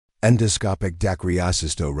Endoscopic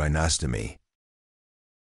Dacryocystorhinostomy.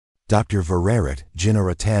 Dr. Vararit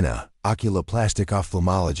Jinaratana, oculoplastic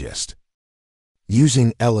ophthalmologist.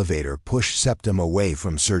 Using elevator push septum away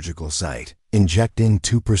from surgical site. Injecting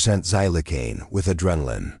 2% xylocaine with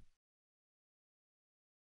adrenaline.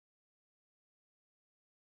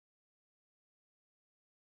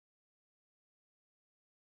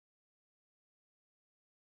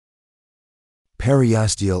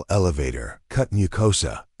 Periosteal elevator, cut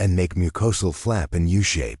mucosa, and make mucosal flap in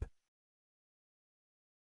U-shape.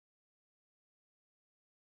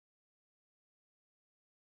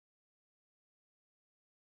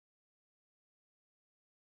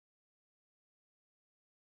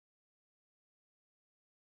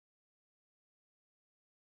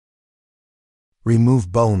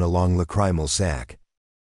 Remove bone along lacrimal sac.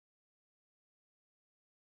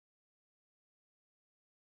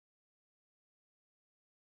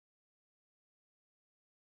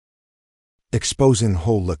 Exposing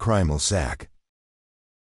whole lacrimal sac.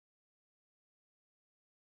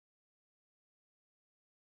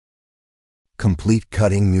 Complete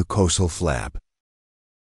cutting mucosal flap.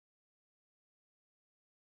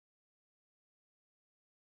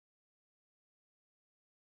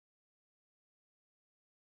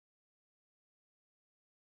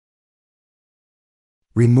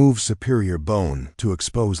 Remove superior bone to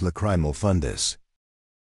expose lacrimal fundus.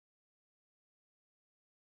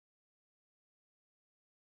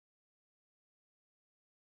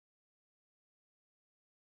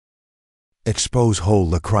 Expose whole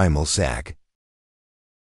lacrimal sac.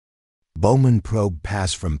 Bowman probe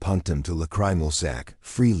pass from punctum to lacrimal sac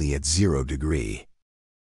freely at 0 degree.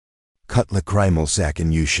 Cut lacrimal sac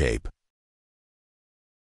in U-shape.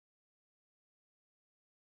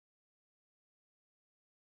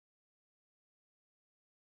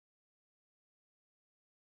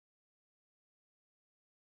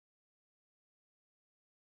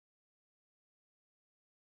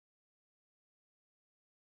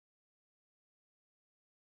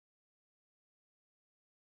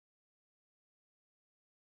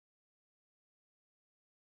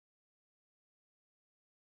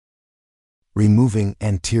 Removing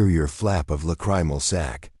anterior flap of lacrimal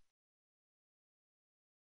sac.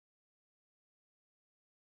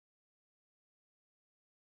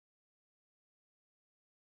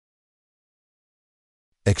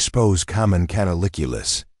 Expose common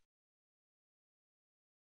canaliculus.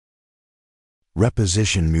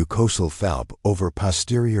 Reposition mucosal flap over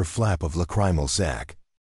posterior flap of lacrimal sac.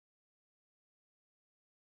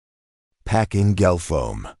 Pack in gel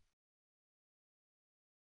foam.